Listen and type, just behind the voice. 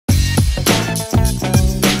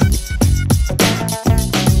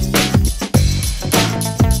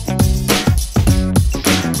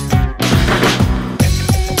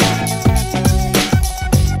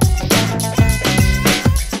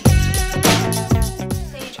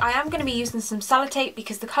I am going to be using some sellotape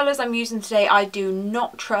because the colours I'm using today I do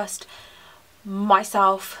not trust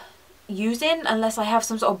myself using unless I have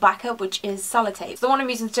some sort of backup, which is sellotape. The one I'm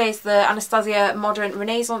using today is the Anastasia Modern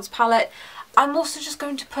Renaissance palette. I'm also just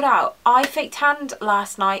going to put out, I fake tanned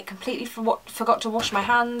last night, completely forgot to wash my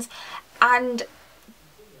hands, and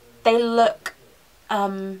they look,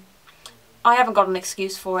 I haven't got an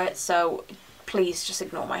excuse for it, so please just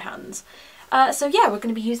ignore my hands. So yeah, we're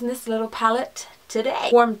going to be using this little palette today.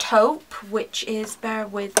 Warm taupe, which is, bear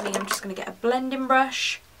with me, I'm just going to get a blending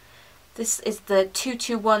brush. This is the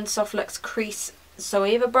 221 Soft Luxe Crease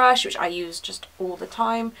Zoeva brush, which I use just all the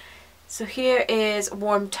time. So here is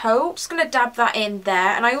warm taupe. Just going to dab that in there,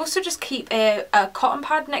 and I also just keep a cotton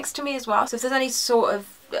pad next to me as well. So if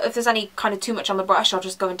there's any kind of too much on the brush, I'll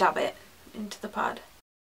just go and dab it into the pad.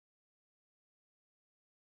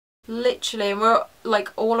 Literally, and we're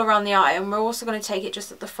like all around the eye, and we're also going to take it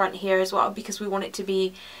just at the front here as well because we want it to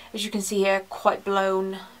be, as you can see here, quite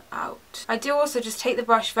blown out. I do also just take the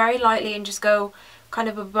brush very lightly and just go kind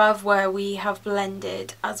of above where we have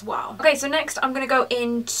blended as well. Okay, so next I'm going to go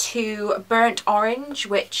into burnt orange,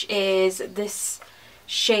 which is this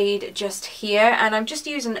shade just here, and I'm just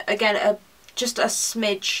using again just a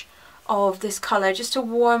smidge of this colour just to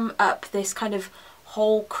warm up this kind of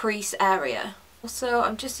whole crease area. Also,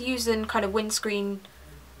 I'm just using kind of windscreen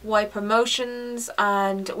wiper motions,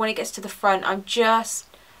 and when it gets to the front I'm just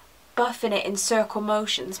buffing it in circle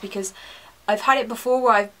motions because I've had it before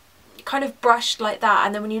where I've kind of brushed like that,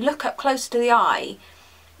 and then when you look up close to the eye,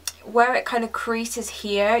 where it kind of creases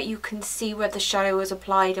here, you can see where the shadow is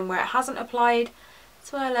applied and where it hasn't applied.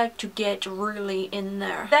 So I like to get really in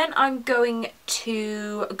there. Then I'm going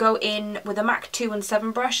to go in with a MAC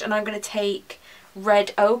 217 brush, and I'm going to take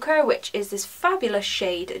Red Ochre, which is this fabulous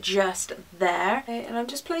shade just there. Okay, and I'm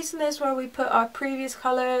just placing this where we put our previous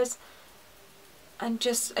colours, and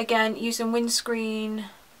just again using windscreen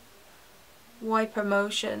wiper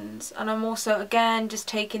motions, and I'm also again just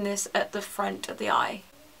taking this at the front of the eye.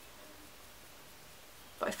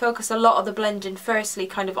 But I focus a lot of the blending firstly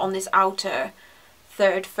kind of on this outer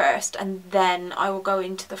third first, and then I will go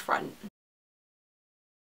into the front.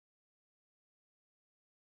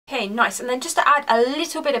 Okay, nice. And then just to add a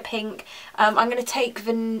little bit of pink, I'm going to take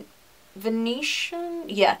Venetian?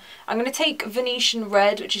 Yeah, I'm going to take Venetian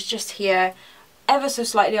Red, which is just here, ever so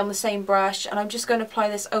slightly on the same brush, and I'm just going to apply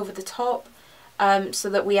this over the top so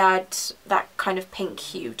that we add that kind of pink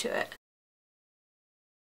hue to it.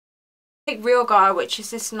 Take Real Gar, which is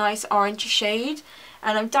this nice orangey shade,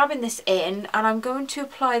 and I'm dabbing this in, and I'm going to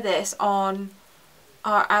apply this on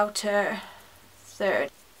our outer third.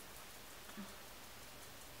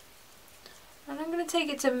 And I'm going to take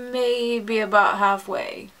it to maybe about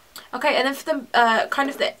halfway. Okay, and then for the kind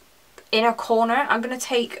of the inner corner, I'm going to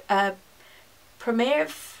take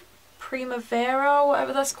Primavera,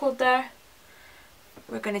 whatever that's called there.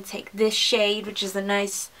 We're going to take this shade, which is a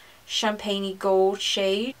nice champagne-y gold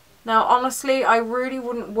shade. Now, honestly, I really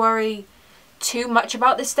wouldn't worry too much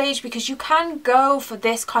about this stage because you can go for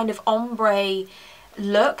this kind of ombre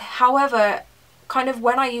look. However, kind of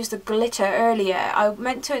when I used the glitter earlier, I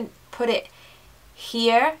meant to put it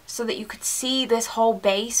here so that you could see this whole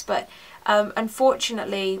base, but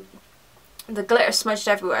unfortunately the glitter smudged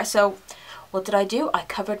everywhere. So what did I do? I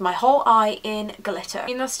covered my whole eye in glitter. I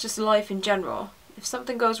mean, that's just life in general. If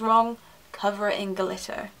something goes wrong, cover it in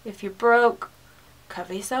glitter. If you're broke,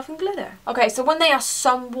 cover yourself in glitter. Okay, so when they are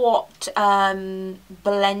somewhat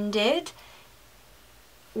blended,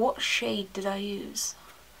 what shade did I use?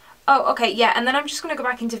 Oh, okay, yeah, and then I'm just going to go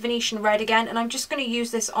back into Venetian Red again, and I'm just going to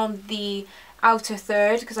use this on the outer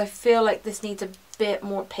third because I feel like this needs a bit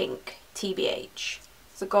more pink, TBH.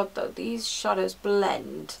 So God though, these shadows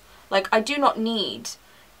blend. Like, I do not need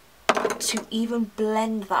to even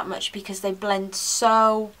blend that much because they blend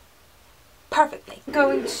so perfectly. I'm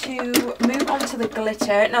going to move on to the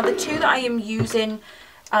glitter. Now the two that I am using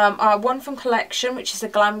are one from Collection, which is the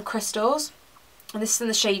Glam Crystals, and this is in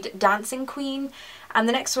the shade Dancing Queen, and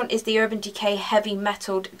the next one is the Urban Decay Heavy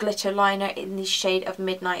Metalled Glitter Liner in the shade of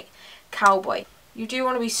Midnight Cowboy. You do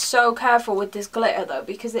want to be so careful with this glitter though,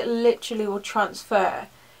 because it literally will transfer,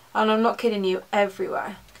 and I'm not kidding you,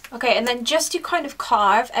 everywhere. Okay, and then just to kind of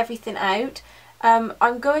carve everything out,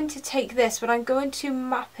 I'm going to take this, but I'm going to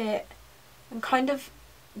map it and kind of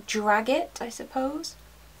drag it, I suppose.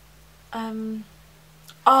 Oh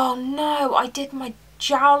no, I did my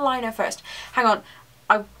jowl liner first. Hang on,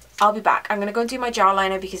 I'll be back. I'm going to go and do my jowl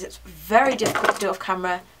liner because it's very difficult to do off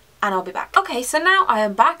camera, and I'll be back. Okay, so now I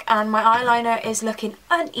am back and my eyeliner is looking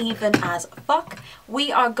uneven as fuck.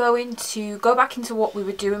 We are going to go back into what we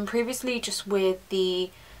were doing previously, just with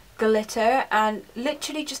the glitter and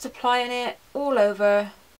literally just applying it all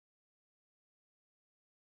over.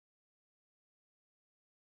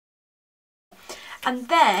 And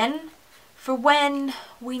then for when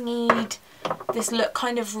we need this look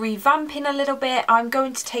kind of revamping a little bit, I'm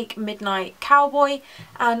going to take Midnight Cowboy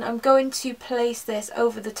and I'm going to place this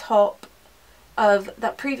over the top of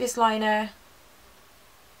that previous liner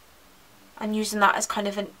and using that as kind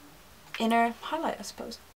of an inner highlight, I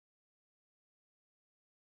suppose.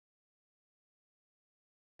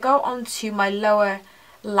 Go on to my lower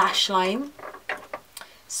lash line.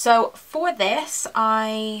 So for this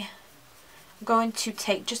I'm going to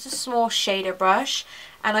take just a small shader brush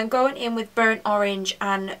and I'm going in with Burnt Orange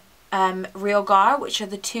and Real Gar, which are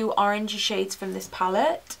the two orangey shades from this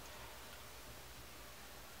palette.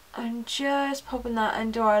 I'm just popping that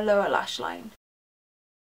under our lower lash line.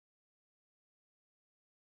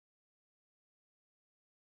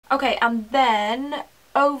 Okay, and then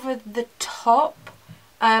over the top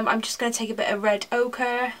I'm just going to take a bit of red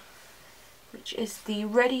ochre, which is the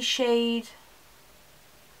reddy shade.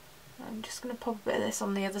 I'm just going to pop a bit of this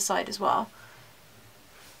on the other side as well.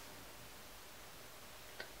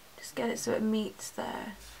 Just get it so it meets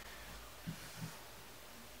there.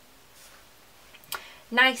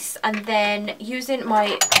 Nice, and then using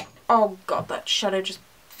my, oh god, that shadow just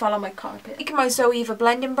fell on my carpet. Taking my Zoeva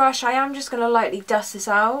blending brush, I am just going to lightly dust this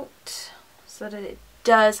out so that it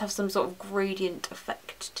does have some sort of gradient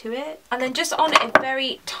effect to it. And then just on a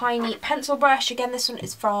very tiny pencil brush, again this one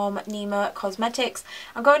is from Nima Cosmetics,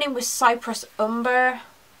 I'm going in with Cypress Umber,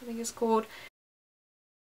 I think it's called.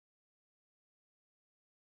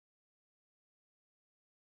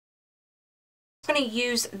 I'm going to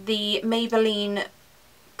use the Maybelline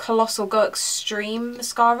Colossal Go Extreme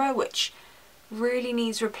mascara, which really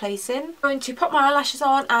needs replacing. I'm going to pop my eyelashes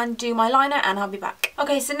on and do my liner and I'll be back.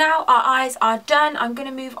 Okay, so now our eyes are done. I'm going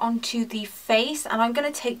to move on to the face and I'm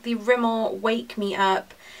going to take the Rimmel Wake Me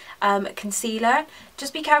Up concealer.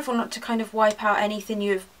 Just be careful not to kind of wipe out anything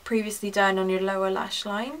you've previously done on your lower lash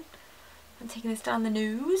line. I'm taking this down the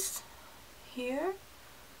nose here.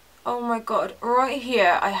 Oh my god, right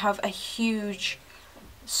here I have a huge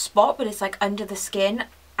spot, but it's like under the skin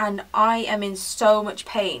and I am in so much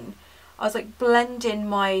pain. I was like blending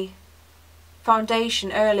my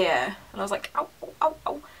foundation earlier and I was like, ow, ow,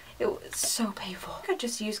 ow. It was so painful. I could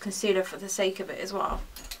just use concealer for the sake of it as well.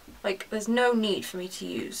 Like there's no need for me to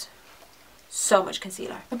use so much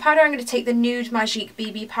concealer. For powder, I'm going to take the Nude Magique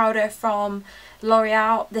BB powder from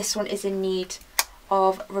Loreal. This one is in need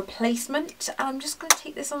of replacement. And I'm just going to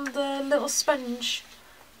take this on the little sponge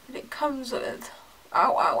that it comes with.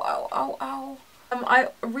 Ow, ow, ow, ow, ow. I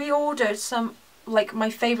reordered some, like my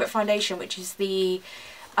favourite foundation, which is the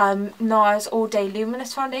NARS All Day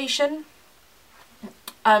Luminous foundation.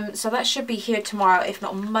 So that should be here tomorrow, if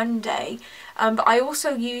not Monday. But I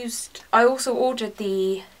also ordered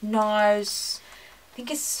the NARS, I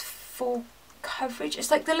think it's full coverage.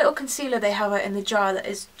 It's like the little concealer they have out in the jar that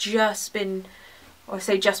has just been, or I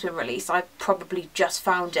say just been released. I probably just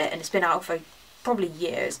found it and it's been out for probably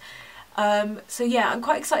years. So yeah, I'm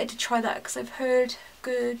quite excited to try that because I've heard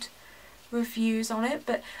good reviews on it.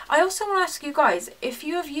 But I also want to ask you guys, if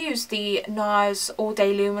you have used the NARS All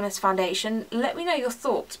Day Luminous foundation, let me know your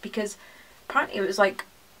thoughts, because apparently it was like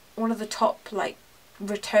one of the top like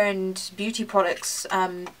returned beauty products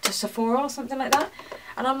to Sephora or something like that,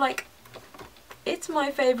 and I'm like, it's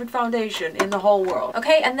my favourite foundation in the whole world.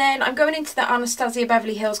 Okay, and then I'm going into the Anastasia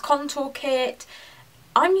Beverly Hills contour kit.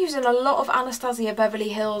 I'm using a lot of Anastasia Beverly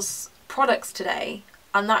Hills products today,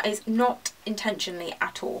 and that is not intentionally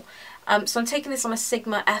at all. So I'm taking this on a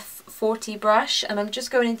Sigma F40 brush and I'm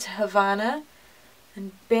just going into Havana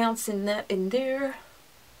and bouncing that in there.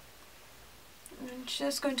 I'm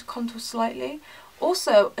just going to contour slightly.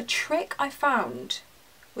 Also, a trick I found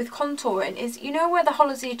with contouring is, you know where the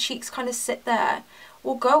hollows of your cheeks kind of sit there?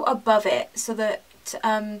 We'll go above it so that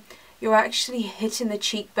you're actually hitting the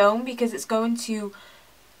cheekbone, because it's going to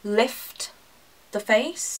lift the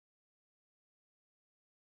face.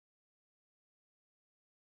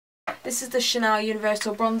 This is the Chanel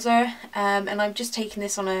Universal Bronzer, and I'm just taking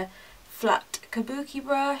this on a flat kabuki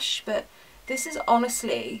brush, but this is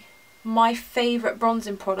honestly my favourite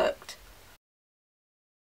bronzing product.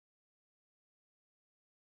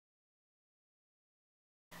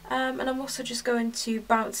 And I'm also just going to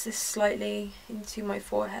bounce this slightly into my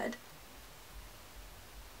forehead.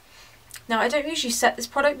 Now, I don't usually set this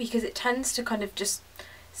product because it tends to kind of just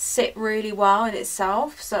sit really well in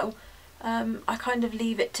itself, so I kind of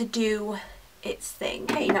leave it to do its thing.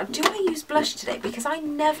 Hey, now do I use blush today? Because I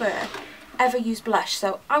never ever use blush,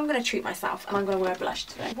 so I'm going to treat myself and I'm going to wear blush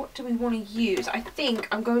today. What do we want to use? I think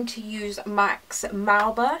I'm going to use MAC's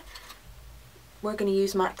Melba. We're going to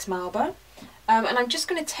use MAC's Melba. And I'm just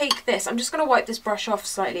going to take this, I'm just going to wipe this brush off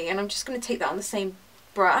slightly, and I'm just going to take that on the same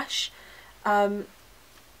brush. That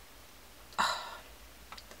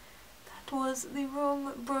was the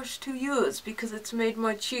wrong brush to use because it's made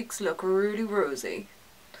my cheeks look really rosy.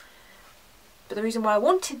 But the reason why I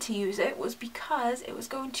wanted to use it was because it was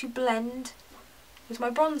going to blend with my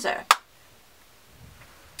bronzer.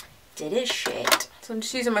 Did it shit. So I'm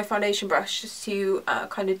just using my foundation brush just to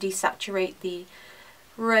kind of desaturate the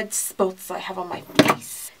red spots I have on my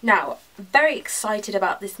face. Now, very excited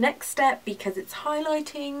about this next step because it's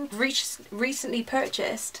highlighting. Recently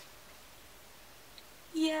purchased.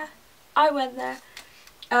 Yeah, I went there.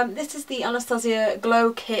 This is the Anastasia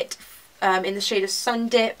Glow Kit in the shade of Sun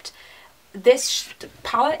Dipped. This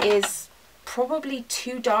palette is probably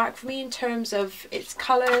too dark for me in terms of its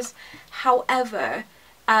colours. However,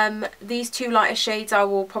 these two lighter shades I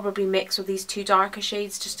will probably mix with these two darker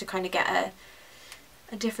shades just to kind of get a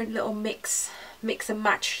different little mix and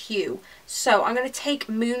match hue. So I'm going to take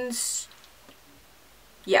we're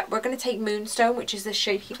going to take Moonstone, which is this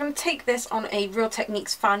shade here. I'm going to take this on a Real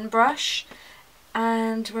Techniques fan brush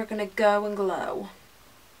and we're going to go and glow.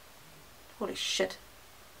 Holy shit.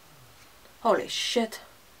 Holy shit.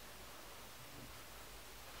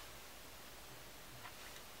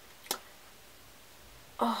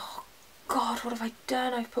 Oh god, what have I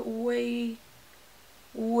done? I've put way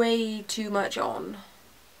too much on.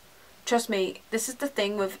 Trust me, this is the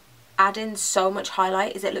thing with adding so much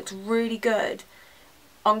highlight, is it looks really good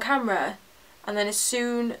on camera, and then as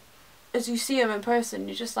soon as you see them in person,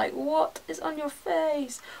 you're just like, what is on your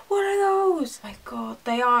face? What are those? Oh my god,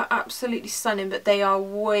 they are absolutely stunning, but they are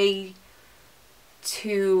way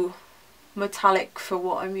too metallic for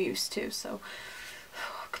what I'm used to, so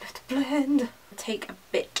I'm gonna have to blend. Take a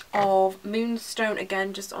bit of Moonstone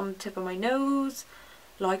again, just on the tip of my nose,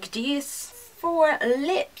 like this. For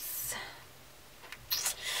lips,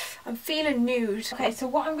 I'm feeling nude. Okay, so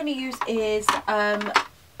what I'm going to use is a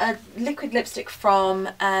liquid lipstick from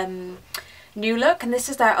New Look, and this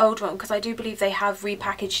is their old one because I do believe they have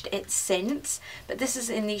repackaged it since, but this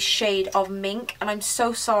is in the shade of Mink, and I'm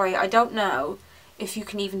so sorry, I don't know if you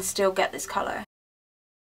can even still get this colour.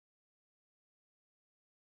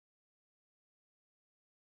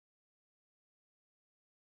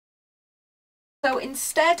 So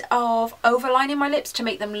instead of overlining my lips to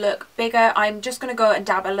make them look bigger, I'm just going to go and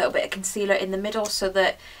dab a little bit of concealer in the middle so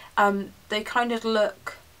that they kind of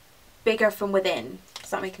look bigger from within. Does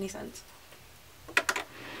that make any sense?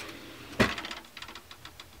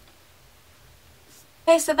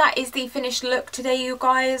 Okay, so that is the finished look today, you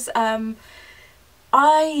guys.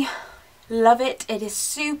 I love it. It is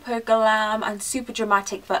super glam and super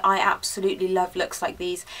dramatic, but I absolutely love looks like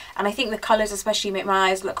these, and I think the colours especially make my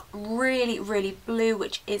eyes look really blue,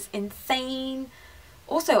 which is insane.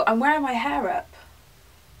 Also, I'm wearing my hair up.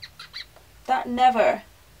 That never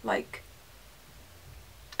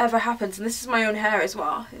ever happens, and this is my own hair as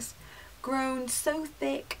well. It's grown so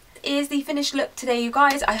thick. Is the finished look today, you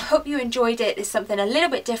guys. I hope you enjoyed it. It's something a little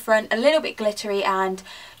bit different, a little bit glittery, and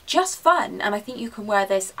just fun, and I think you can wear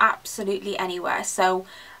this absolutely anywhere. So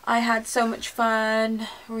I had so much fun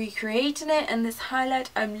recreating it, and this highlight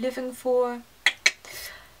I'm living for.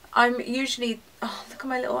 I'm usually, oh look at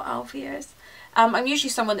my little elf ears. I'm usually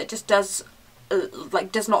someone that just does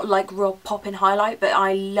not like real popping highlight, but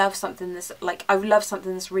I love something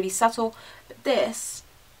that's really subtle. But this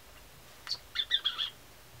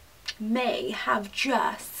may have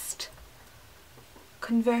just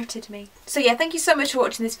converted me. So yeah, thank you so much for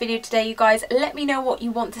watching this video today, you guys. Let me know what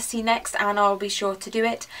you want to see next and I'll be sure to do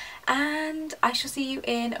it, and I shall see you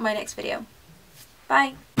in my next video.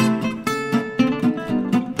 Bye.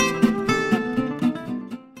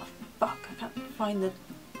 Fuck, I can't find the...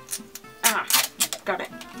 got it.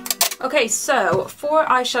 Okay, so for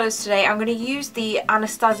eyeshadows today, I'm going to use the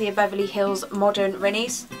Anastasia Beverly Hills Modern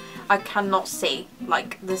Renaissance. I cannot see,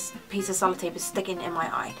 like this piece of sellotape is sticking in my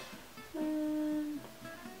eye.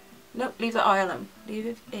 Nope, leave the eye alone.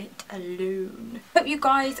 Leave it alone. Hope you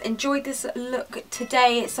guys enjoyed this look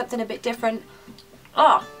today. It's something a bit different.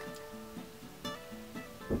 Oh!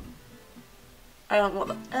 I don't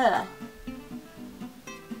want the...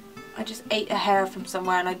 I just ate a hair from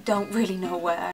somewhere and I don't really know where.